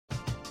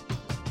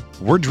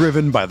We're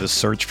driven by the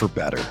search for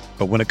better.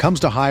 But when it comes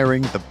to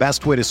hiring, the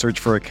best way to search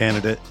for a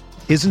candidate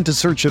isn't to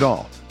search at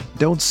all.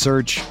 Don't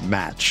search,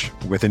 match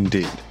with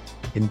Indeed.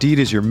 Indeed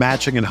is your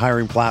matching and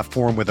hiring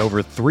platform with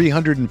over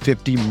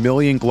 350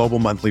 million global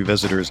monthly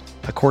visitors,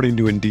 according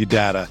to Indeed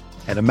data,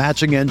 and a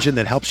matching engine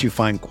that helps you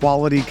find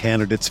quality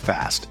candidates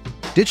fast.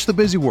 Ditch the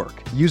busy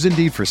work. Use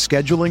Indeed for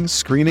scheduling,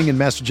 screening, and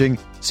messaging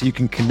so you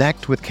can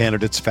connect with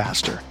candidates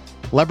faster.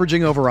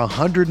 Leveraging over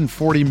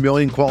 140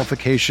 million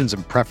qualifications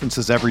and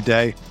preferences every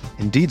day,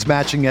 Indeed's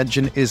matching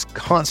engine is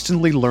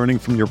constantly learning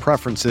from your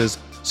preferences,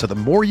 so the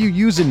more you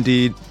use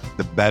Indeed,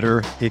 the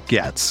better it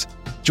gets.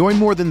 Join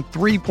more than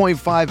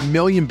 3.5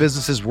 million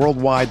businesses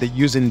worldwide that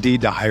use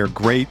Indeed to hire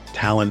great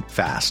talent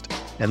fast.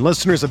 And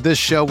listeners of this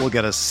show will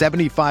get a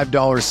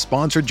 $75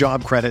 sponsored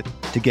job credit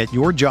to get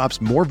your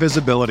jobs more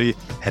visibility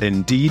at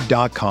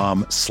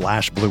Indeed.com/Blue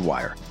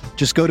Wire.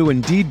 Just go to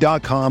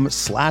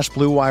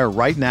Indeed.com/Blue Wire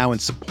right now and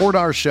support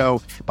our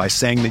show by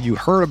saying that you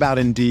heard about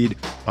Indeed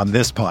on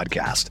this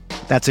podcast.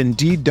 That's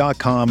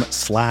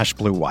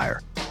Indeed.com/Blue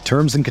Wire.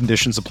 Terms and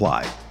conditions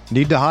apply.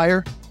 Need to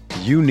hire?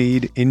 You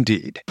need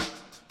Indeed.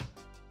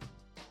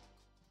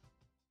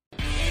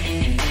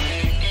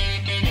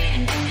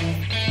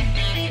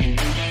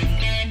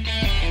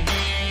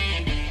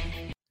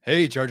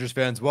 Hey, Chargers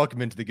fans,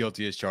 welcome into the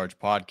Guilty as Charged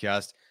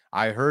podcast.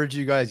 I heard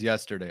you guys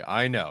yesterday.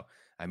 I know.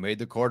 I made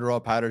the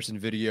Cordarrelle Patterson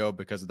video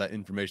because of that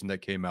information that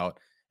came out,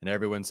 and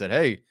everyone said,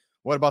 hey,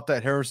 what about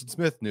that Harrison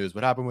Smith news?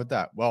 What happened with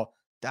that? Well,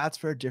 that's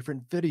for a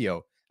different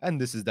video, and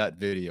this is that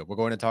video. We're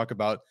going to talk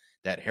about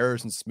that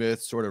Harrison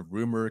Smith sort of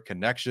rumor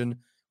connection.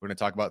 We're going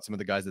to talk about some of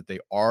the guys that they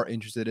are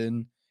interested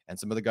in and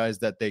some of the guys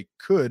that they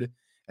could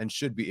and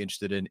should be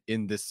interested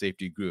in this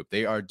safety group.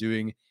 They are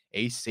doing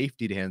a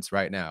safety dance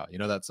right now. You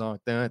know that song?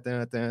 Da,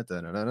 da, da, da,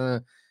 da, da, da.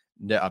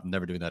 No, I'm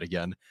never doing that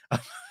again.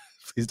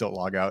 Please don't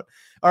log out.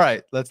 All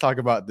right, let's talk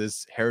about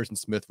this Harrison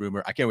Smith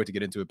rumor. I can't wait to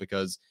get into it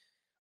because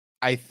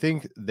I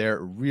think there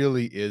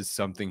really is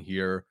something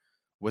here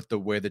with the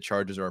way the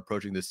Chargers are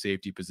approaching the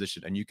safety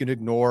position. And you can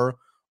ignore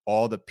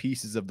all the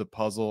pieces of the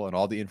puzzle and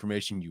all the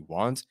information you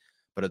want.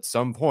 But at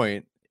some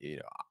point,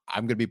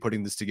 I'm going to be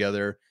putting this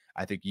together.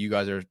 I think you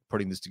guys are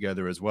putting this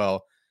together as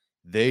well.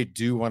 They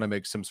do want to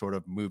make some sort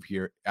of move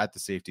here at the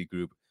safety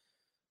group.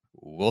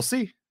 We'll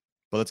see,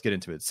 but let's get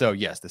into it. So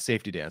yes, the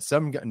safety dance,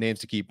 some names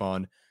to keep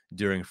on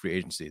during free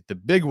agency. The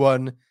big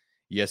one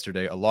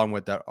yesterday, along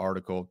with that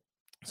article.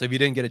 So if you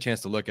didn't get a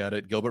chance to look at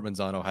it, Gilbert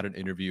Manzano had an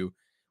interview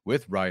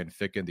with Ryan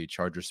Ficken, the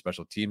Chargers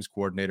special teams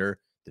coordinator,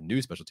 the new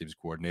special teams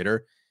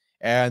coordinator.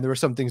 And there were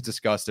some things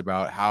discussed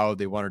about how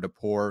they wanted to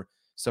pour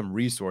some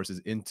resources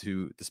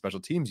into the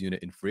special teams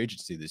unit in free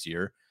agency this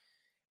year.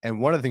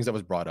 And one of the things that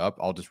was brought up,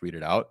 I'll just read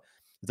it out,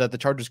 is that the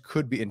Chargers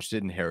could be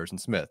interested in Harrison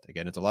Smith.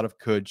 Again, it's a lot of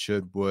could,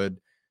 should,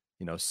 would,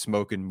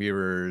 smoke and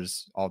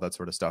mirrors, all that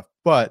sort of stuff.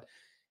 But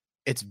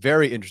it's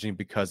very interesting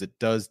because it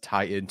does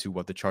tie into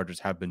what the Chargers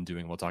have been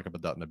doing. We'll talk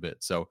about that in a bit.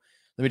 So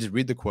let me just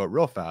read the quote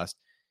real fast.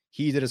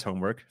 He did his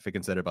homework.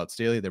 Ficken said about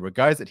Staley. There were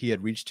guys that he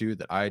had reached to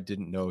that I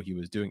didn't know he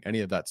was doing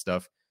any of that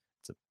stuff.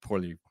 It's a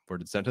poorly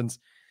worded sentence.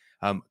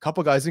 A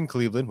couple guys in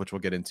Cleveland, which we'll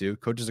get into,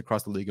 coaches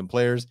across the league and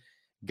players.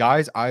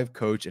 Guys I've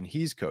coached and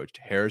he's coached: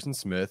 Harrison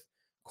Smith,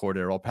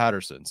 Cordarrelle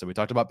Patterson. So we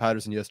talked about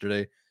Patterson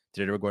yesterday.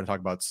 Today we're going to talk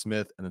about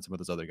Smith and then some of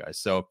those other guys.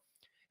 So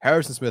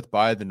Harrison Smith,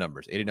 by the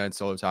numbers: 89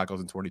 solo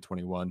tackles in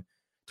 2021,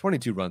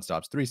 22 run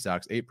stops, 3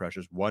 sacks, 8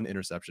 pressures, 1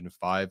 interception,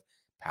 5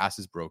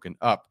 passes broken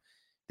up.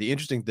 The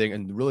interesting thing,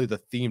 and really the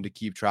theme to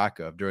keep track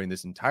of during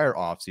this entire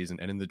offseason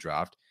and in the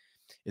draft,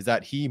 is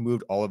that he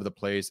moved all over the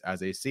place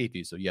as a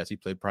safety. So yes, he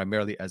played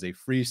primarily as a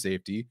free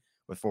safety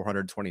with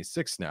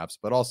 426 snaps,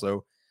 but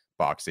also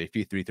box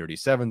safety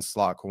 337,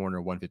 slot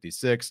corner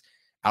 156,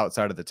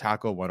 outside of the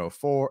tackle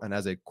 104, and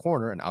as a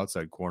corner, an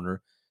outside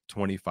corner,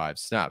 25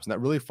 snaps. And that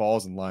really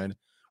falls in line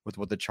with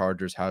what the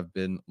Chargers have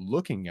been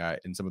looking at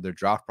in some of their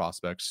draft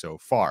prospects so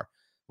far.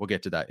 We'll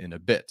get to that in a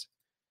bit.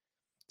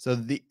 So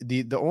the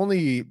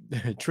only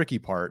tricky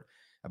part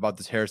about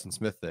this Harrison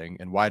Smith thing,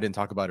 and why I didn't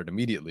talk about it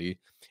immediately,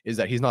 is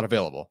that he's not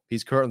available.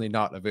 He's currently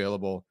not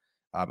available,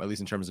 at least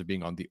in terms of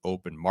being on the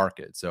open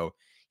market. So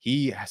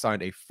he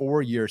signed a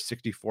 4-year,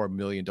 $64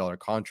 million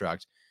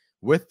contract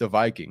with the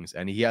Vikings,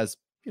 and he has,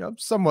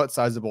 somewhat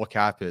sizable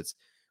cap hits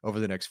over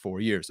the next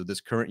 4 years. So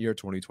this current year,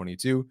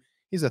 2022,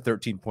 he's a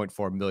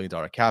 $13.4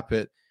 million cap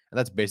hit, and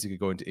that's basically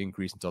going to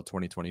increase until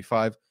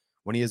 2025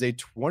 when he has a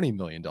 $20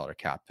 million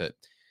cap hit.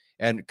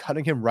 And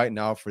cutting him right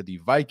now for the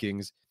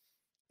Vikings,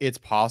 it's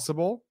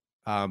possible,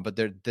 but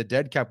the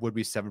dead cap would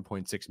be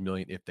 $7.6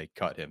 million if they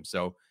cut him.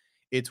 So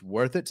it's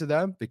worth it to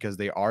them because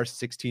they are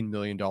 $16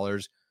 million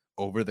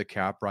over the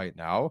cap right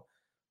now,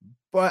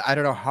 but I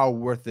don't know how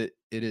worth it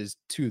is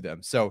to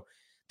them. So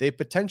they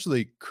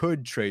potentially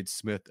could trade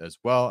Smith as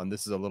well. And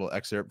this is a little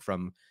excerpt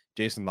from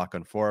Jason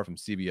LaConfora from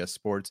CBS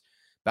Sports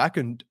back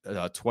in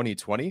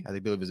 2020. I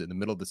believe it was in the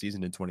middle of the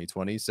season in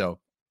 2020. So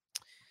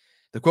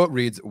the quote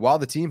reads, while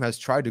the team has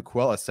tried to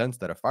quell a sense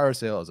that a fire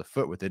sale is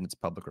afoot within its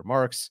public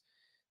remarks,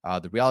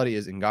 the reality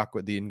is the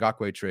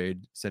Ngakoue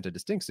trade sent a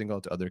distinct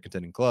signal to other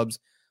contending clubs,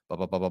 blah,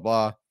 blah, blah, blah,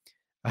 blah.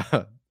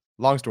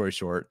 Long story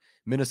short,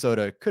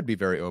 Minnesota could be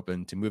very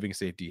open to moving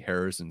safety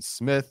Harrison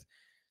Smith.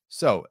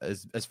 So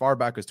as far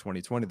back as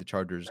 2020, the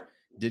Chargers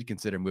did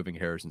consider moving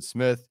Harrison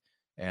Smith,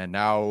 and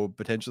now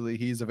potentially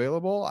he's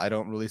available. I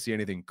don't really see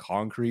anything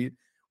concrete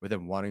with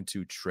them wanting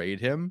to trade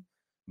him,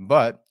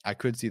 but I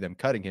could see them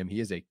cutting him.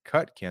 He is a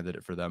cut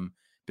candidate for them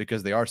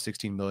because they are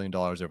 $16 million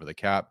over the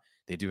cap.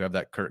 They do have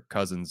that Kirk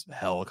Cousins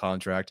hell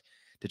contract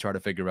to try to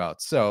figure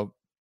out. So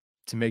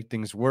to make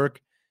things work,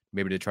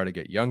 maybe to try to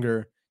get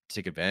younger,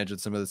 take advantage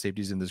of some of the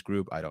safeties in this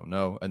group. I don't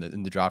know. And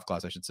in the draft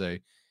class, I should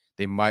say,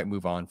 they might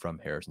move on from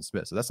Harrison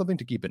Smith. So that's something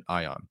to keep an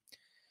eye on.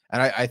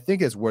 And I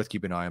think it's worth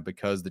keeping an eye on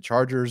because the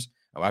Chargers,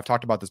 I've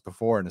talked about this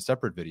before in a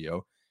separate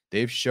video,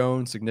 they've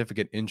shown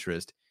significant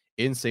interest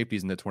in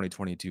safeties in the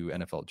 2022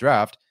 NFL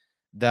draft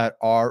that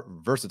are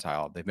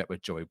versatile. They've met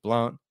with Joey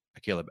Blount,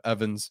 Caleb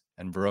Evans,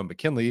 and Verone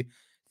McKinley,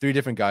 three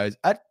different guys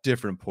at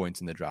different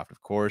points in the draft,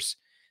 of course.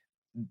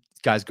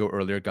 Guys go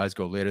earlier, guys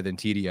go later than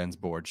TDN's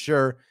board,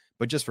 sure.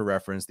 But just for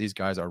reference, these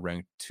guys are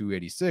ranked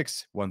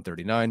 286,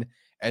 139,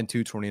 and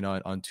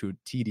 229 on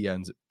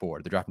TDN's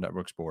board, the Draft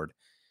Network's board.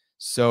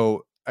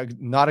 So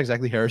not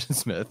exactly Harrison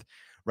Smith,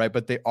 right?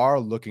 But they are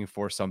looking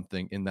for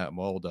something in that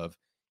mold of,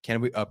 can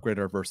we upgrade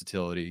our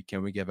versatility?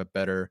 Can we give a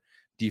better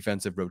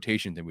defensive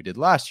rotation than we did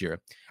last year?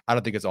 I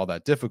don't think it's all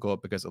that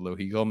difficult because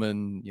Alohi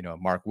Gilman,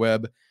 Mark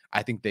Webb,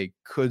 I think they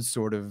could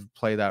sort of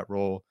play that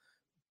role,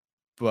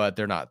 but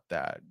they're not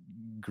that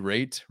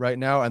great right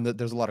now. And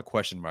there's a lot of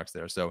question marks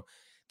there. So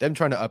them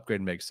trying to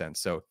upgrade makes sense.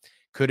 So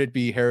could it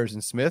be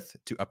Harrison Smith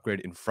to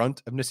upgrade in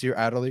front of Nasir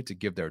Adderley to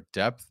give their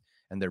depth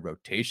and their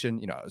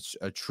rotation,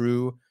 a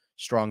true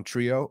strong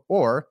trio?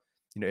 Or,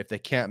 if they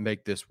can't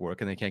make this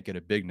work and they can't get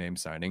a big name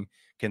signing,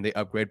 can they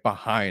upgrade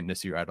behind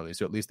Nasir Adderley?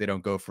 So at least they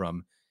don't go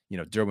from,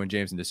 Derwin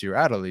James and Nasir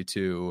Adderley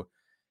to,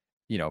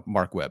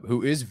 Mark Webb,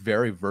 who is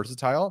very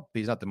versatile, but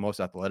he's not the most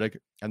athletic.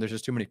 And there's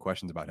just too many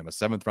questions about him. A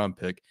 7th round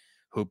pick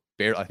who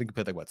barely, I think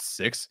he played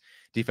 6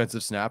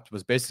 defensive snaps,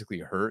 was basically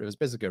hurt. It was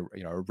basically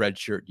a red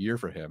shirt year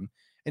for him.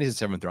 And he's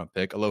a 7th round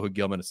pick. Alohi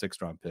Gilman, a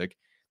 6th round pick.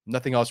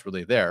 Nothing else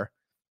really there.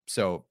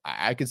 So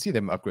I could see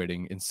them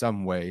upgrading in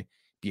some way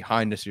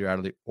behind Nasir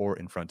Adderley or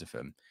in front of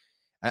him.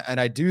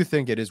 And I do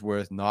think it is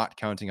worth not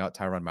counting out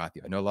Tyrann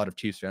Mathieu. I know a lot of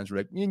Chiefs fans were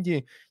like,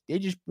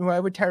 why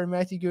would Tyrann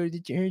Mathieu go to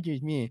the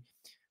Chargers?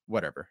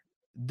 Whatever.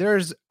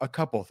 There's a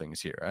couple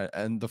things here.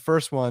 And the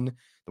first one,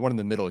 the one in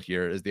the middle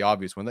here, is the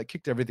obvious one that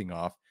kicked everything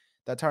off.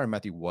 That Tyrann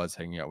Mathieu was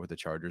hanging out with the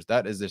Chargers.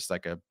 That is just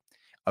like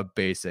a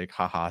basic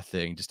haha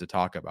thing just to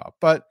talk about.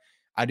 But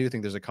I do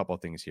think there's a couple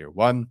of things here.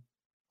 One,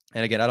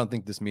 and again, I don't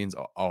think this means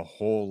a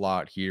whole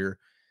lot here,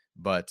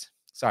 but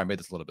sorry, I made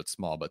this a little bit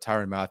small, but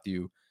Tyrann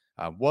Mathieu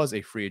was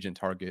a free agent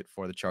target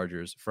for the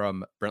Chargers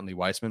from Brentley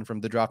Weissman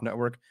from the Draft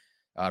Network.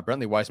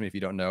 Brentley Weissman, if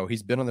you don't know,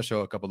 he's been on the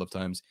show a couple of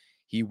times.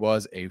 He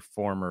was a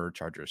former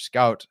Chargers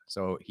scout.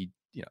 So he,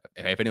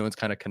 if anyone's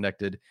kind of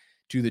connected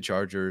to the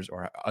Chargers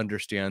or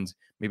understands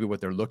maybe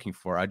what they're looking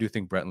for, I do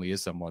think Brentley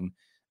is someone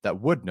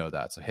that would know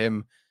that. So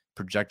him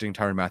projecting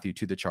Tyrann Mathieu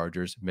to the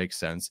Chargers makes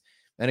sense.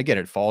 And again,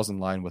 it falls in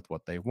line with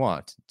what they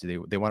want. They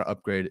want to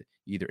upgrade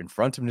either in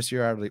front of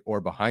Nasir Adderley or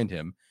behind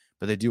him,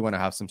 but they do want to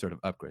have some sort of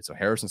upgrade. So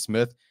Harrison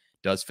Smith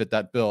does fit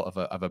that bill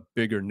of a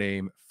bigger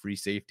name, free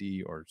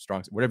safety or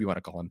strong, whatever you want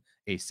to call him,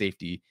 a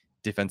safety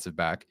defensive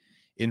back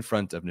in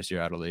front of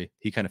Nasir Adderley.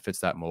 He kind of fits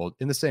that mold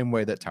in the same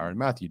way that Tyrann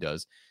Mathieu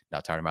does. Now,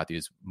 Tyrann Mathieu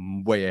is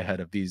way ahead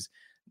of these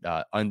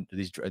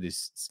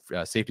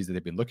safeties that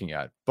they've been looking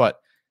at, but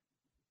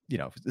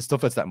it still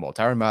fits that mold.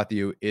 Tyrann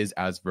Mathieu is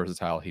as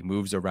versatile. He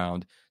moves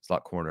around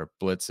slot corner,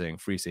 blitzing,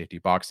 free safety,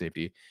 box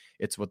safety.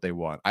 It's what they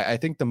want. I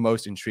think the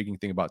most intriguing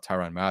thing about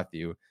Tyrann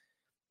Mathieu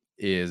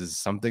is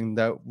something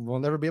that we'll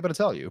never be able to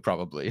tell you,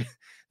 probably.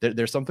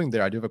 There's something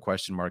there. I do have a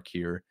question mark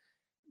here.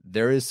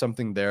 There is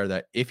something there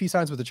that if he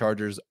signs with the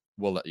Chargers,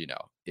 we'll let you know.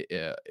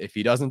 If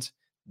he doesn't,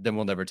 then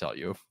we'll never tell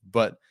you.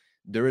 But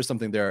there is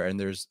something there, and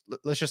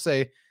let's just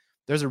say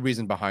there's a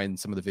reason behind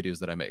some of the videos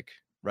that I make,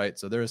 right?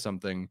 So there is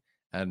something,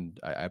 and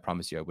I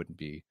promise you I wouldn't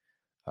be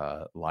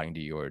lying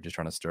to you or just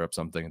trying to stir up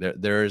something.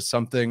 There is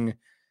something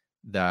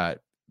that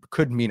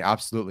could mean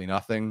absolutely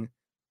nothing.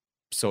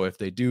 So if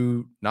they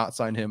do not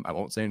sign him, I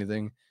won't say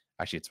anything.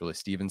 Actually, it's really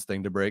Steven's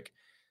thing to break.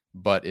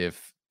 But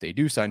if they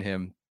do sign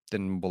him,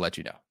 then we'll let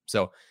you know.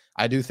 So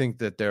I do think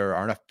that there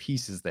are enough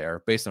pieces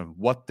there based on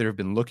what they've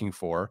been looking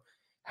for,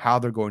 how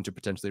they're going to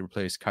potentially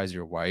replace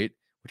Kaiser White,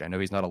 which I know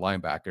he's not a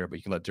linebacker, but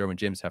you can let Derwin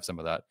James have some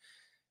of that.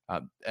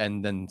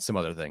 And then some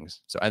other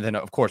things. So, and then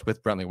of course,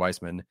 with Brentley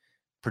Weissman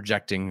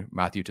projecting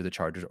Mathieu to the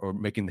Chargers or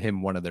making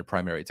him one of their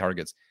primary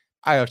targets,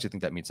 I actually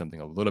think that means something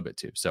a little bit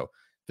too. So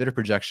bit of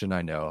projection,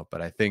 I know,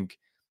 but I think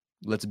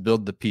let's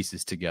build the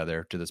pieces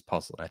together to this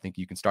puzzle. And I think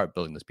you can start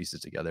building those pieces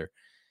together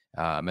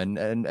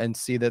and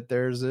see that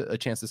there's a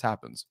chance this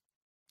happens.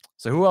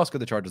 So who else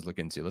could the Chargers look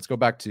into? Let's go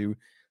back to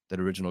that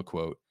original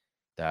quote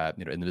that,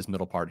 in this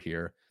middle part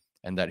here,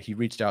 and that he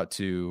reached out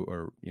to,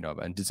 or,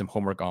 and did some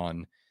homework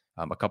on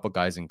a couple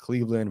guys in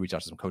Cleveland, reached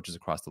out to some coaches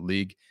across the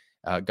league.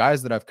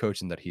 Guys that I've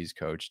coached and that he's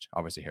coached,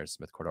 obviously Harrison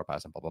Smith, Cordell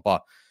Patterson, blah, blah, blah.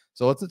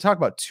 So let's talk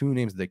about two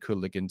names that they could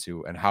look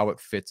into and how it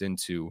fits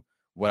into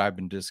what I've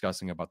been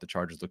discussing about the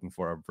Chargers looking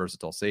for a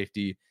versatile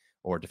safety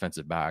or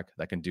defensive back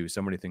that can do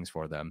so many things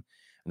for them.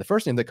 And the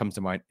first name that comes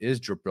to mind is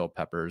Jabril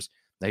Peppers.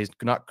 Now, he's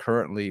not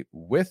currently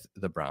with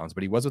the Browns,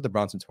 but he was with the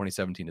Browns from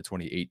 2017 to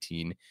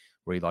 2018,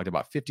 where he logged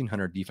about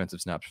 1,500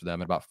 defensive snaps for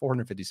them and about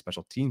 450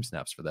 special team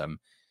snaps for them.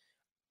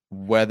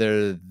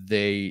 Whether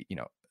they,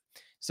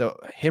 so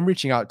him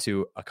reaching out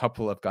to a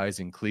couple of guys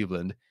in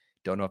Cleveland,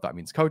 don't know if that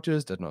means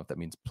coaches, don't know if that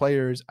means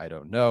players, I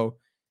don't know,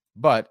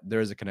 but there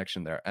is a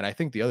connection there. And I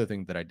think the other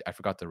thing that I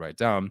forgot to write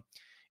down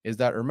is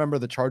that, remember,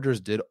 the Chargers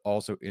did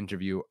also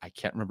interview, I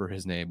can't remember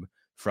his name,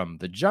 from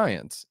the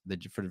Giants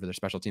for their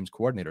special teams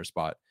coordinator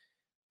spot.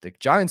 The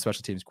Giants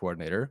special teams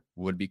coordinator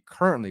would be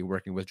currently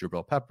working with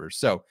Jabril Peppers.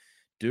 So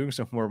doing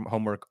some more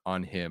homework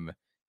on him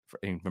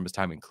from his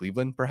time in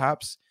Cleveland,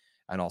 perhaps,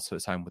 and also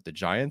his time with the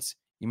Giants,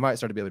 you might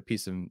start to be able to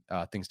piece some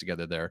things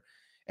together there.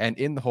 And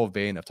in the whole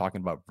vein of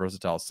talking about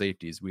versatile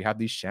safeties, we have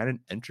the Shannon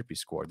Entropy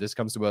Score. This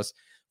comes to us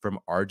from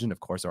Arjun,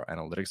 of course, our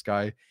analytics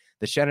guy.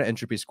 The Shannon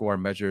Entropy Score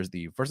measures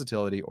the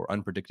versatility or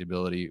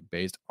unpredictability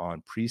based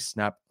on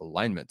pre-snap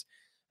alignment.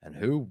 And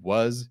who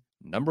was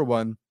number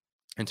one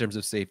in terms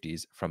of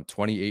safeties from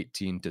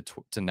 2018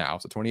 to now?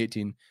 So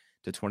 2018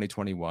 to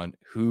 2021,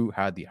 who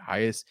had the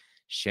highest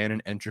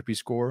Shannon Entropy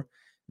Score?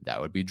 That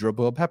would be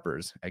Jabril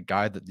Peppers, a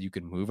guy that you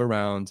can move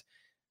around.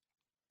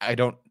 I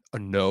don't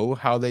know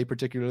how they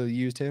particularly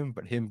used him,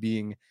 but him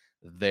being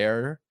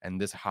there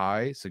and this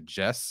high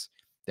suggests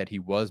that he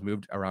was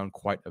moved around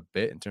quite a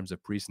bit in terms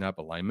of pre-snap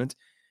alignment.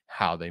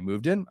 How they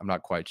moved in, I'm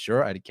not quite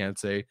sure. I can't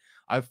say.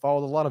 I've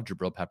followed a lot of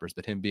Jabril Peppers,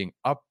 but him being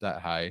up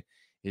that high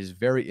is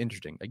very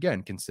interesting.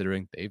 Again,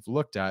 considering they've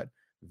looked at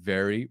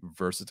very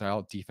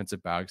versatile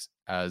defensive backs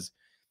as,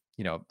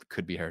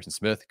 could be Harrison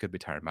Smith, could be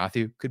Tyrann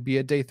Mathieu, could be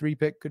a day 3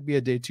 pick, could be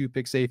a day 2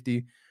 pick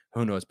safety.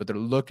 Who knows? But they're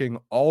looking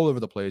all over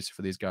the place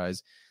for these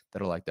guys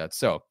that are like that.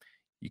 So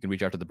you can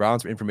reach out to the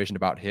Browns for information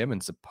about him.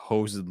 And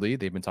supposedly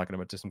they've been talking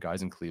about to some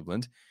guys in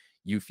Cleveland.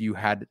 If you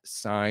had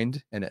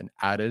signed and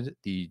added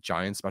the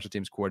Giants special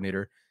teams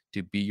coordinator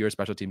to be your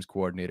special teams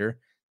coordinator,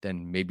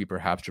 then maybe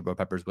perhaps Jabril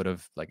Peppers would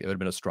have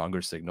been a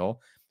stronger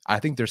signal. I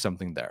think there's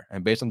something there.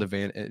 And based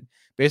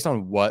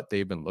on what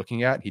they've been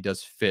looking at, he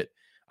does fit,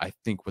 I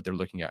think, what they're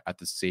looking at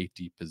the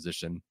safety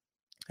position,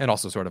 and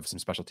also sort of some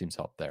special teams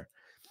help there.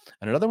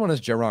 And another one is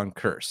Jaron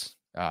Kearse.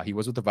 He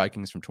was with the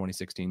Vikings from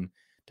 2016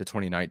 to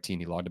 2019.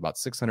 He logged about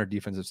 600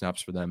 defensive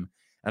snaps for them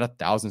and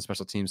 1,000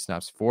 special team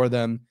snaps for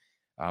them.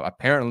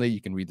 Apparently,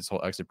 you can read this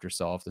whole excerpt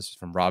yourself. This is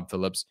from Rob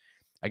Phillips.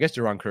 I guess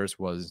Jaron Kearse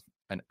was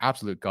an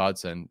absolute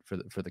godsend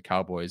for the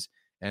Cowboys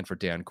and for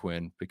Dan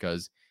Quinn,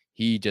 because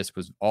he just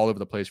was all over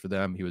the place for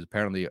them. He was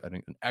apparently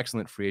an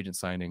excellent free agent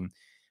signing.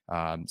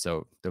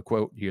 So the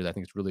quote here that I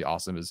think is really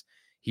awesome is,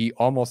 he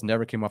almost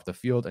never came off the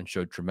field and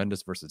showed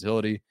tremendous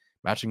versatility,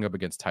 matching up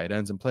against tight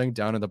ends and playing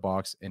down in the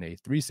box in a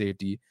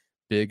 3-safety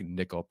big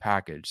nickel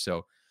package.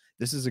 So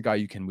this is a guy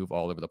you can move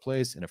all over the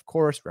place. And of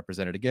course,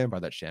 represented again by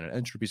that Shannon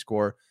Entropy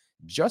Score,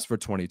 just for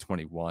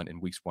 2021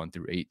 in weeks 1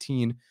 through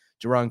 18,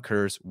 Jaron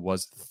Kearse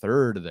was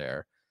 3rd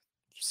there.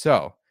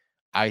 So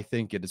I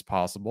think it is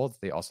possible that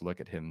they also look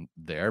at him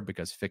there,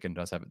 because Ficken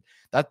does have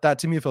it. That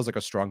to me feels like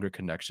a stronger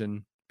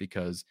connection,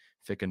 because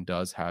Ficken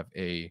does have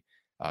a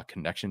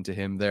connection to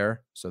him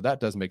there. So that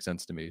does make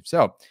sense to me.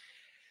 So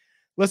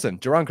listen,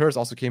 Jaron Kearse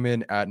also came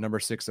in at number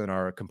 6 in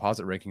our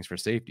composite rankings for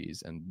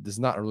safeties. And this is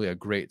not really a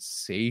great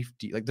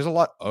safety. Like, there's a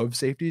lot of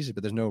safeties,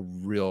 but there's no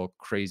real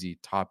crazy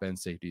top end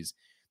safeties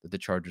that the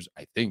Chargers,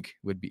 I think,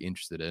 would be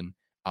interested in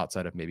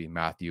outside of maybe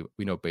Mathieu.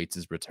 We know Bates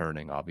is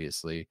returning,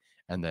 obviously.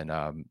 And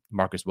then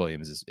Marcus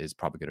Williams is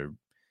probably going to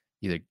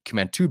either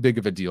command too big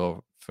of a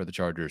deal for the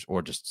Chargers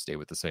or just stay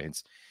with the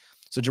Saints.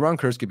 So Jaron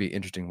Kearse could be an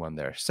interesting one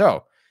there.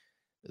 So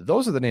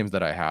those are the names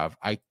that I have.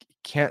 I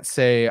can't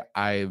say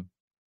I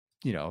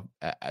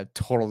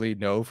totally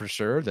know for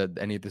sure that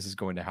any of this is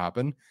going to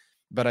happen,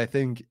 but I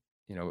think,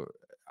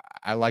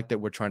 I like that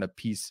we're trying to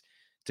piece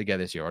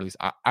together here, or at least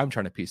I'm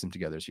trying to piece them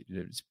together,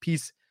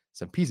 piece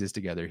some pieces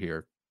together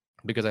here,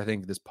 because I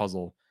think this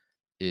puzzle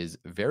is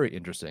very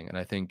interesting. And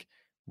I think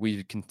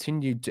we've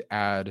continued to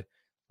add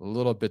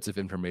little bits of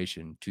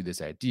information to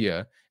this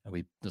idea,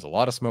 and there's a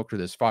lot of smoke to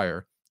this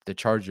fire. The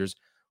Chargers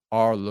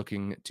are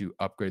looking to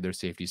upgrade their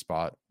safety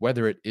spot,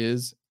 whether it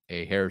is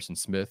a Harrison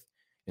Smith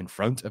in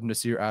front of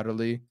Nasir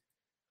Adderley,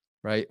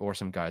 right? Or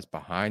some guys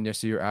behind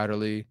Nasir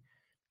Adderley,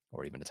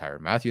 or even a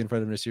Tyrann Mathieu in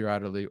front of Nasir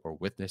Adderley, or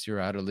with Nasir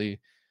Adderley,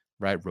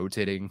 right?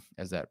 Rotating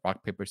as that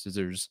rock, paper,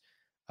 scissors,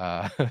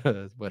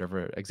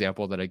 whatever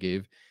example that I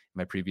gave in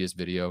my previous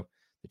video.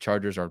 The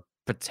Chargers are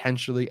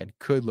potentially and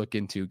could look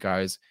into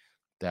guys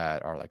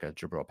that are like a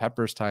Jabril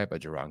Peppers type, a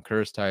Jaron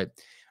Kearse type.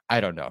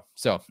 I don't know.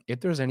 So if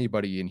there's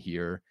anybody in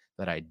here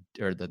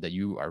that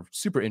you are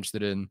super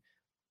interested in,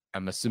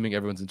 I'm assuming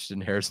everyone's interested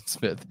in Harrison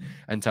Smith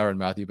and Tyrann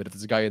Mathieu, but if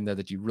there's a guy in there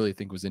that you really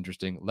think was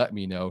interesting, let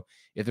me know.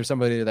 If there's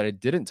somebody that I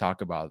didn't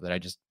talk about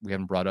that we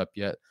haven't brought up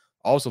yet,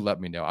 also let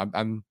me know.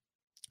 I'm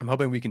I'm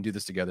hoping we can do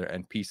this together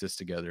and piece this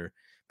together,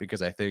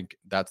 because I think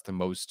that's the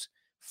most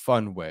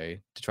fun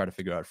way to try to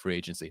figure out free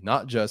agency.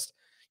 Not just,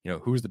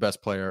 who's the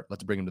best player,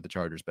 let's bring him to the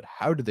Chargers, but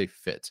how do they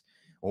fit?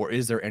 Or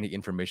is there any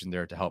information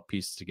there to help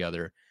piece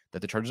together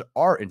that the Chargers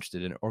are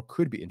interested in or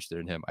could be interested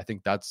in him? I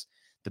think that's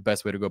the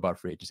best way to go about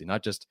free agency,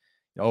 not just,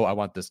 oh, I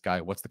want this guy,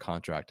 what's the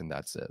contract, and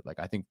that's it. Like,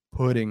 I think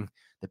putting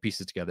the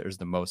pieces together is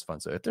the most fun.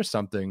 So if there's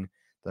something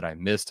that I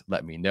missed,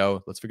 let me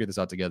know. Let's figure this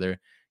out together.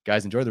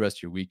 Guys, enjoy the rest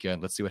of your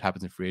weekend. Let's see what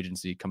happens in free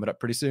agency coming up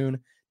pretty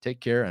soon.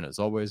 Take care, and as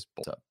always,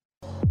 bolt up.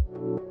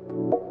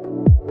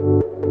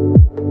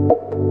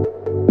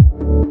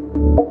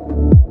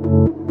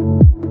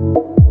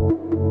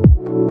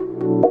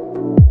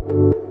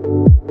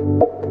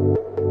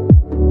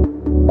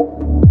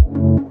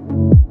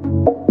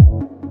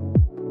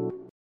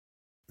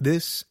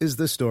 This is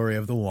the story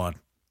of the one.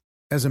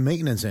 As a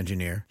maintenance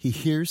engineer, he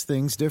hears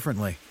things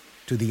differently.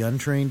 To the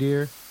untrained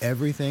ear,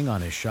 everything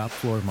on his shop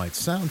floor might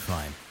sound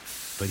fine,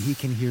 but he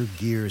can hear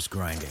gears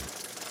grinding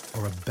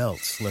or a belt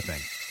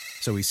slipping.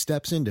 So he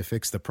steps in to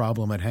fix the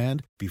problem at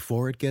hand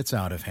before it gets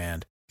out of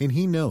hand. And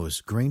he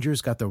knows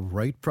Grainger's got the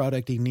right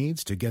product he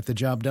needs to get the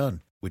job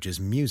done, which is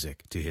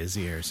music to his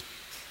ears.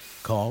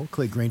 Call,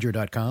 click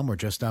Grainger.com, or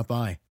just stop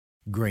by.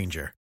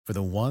 Grainger, for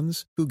the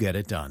ones who get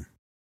it done.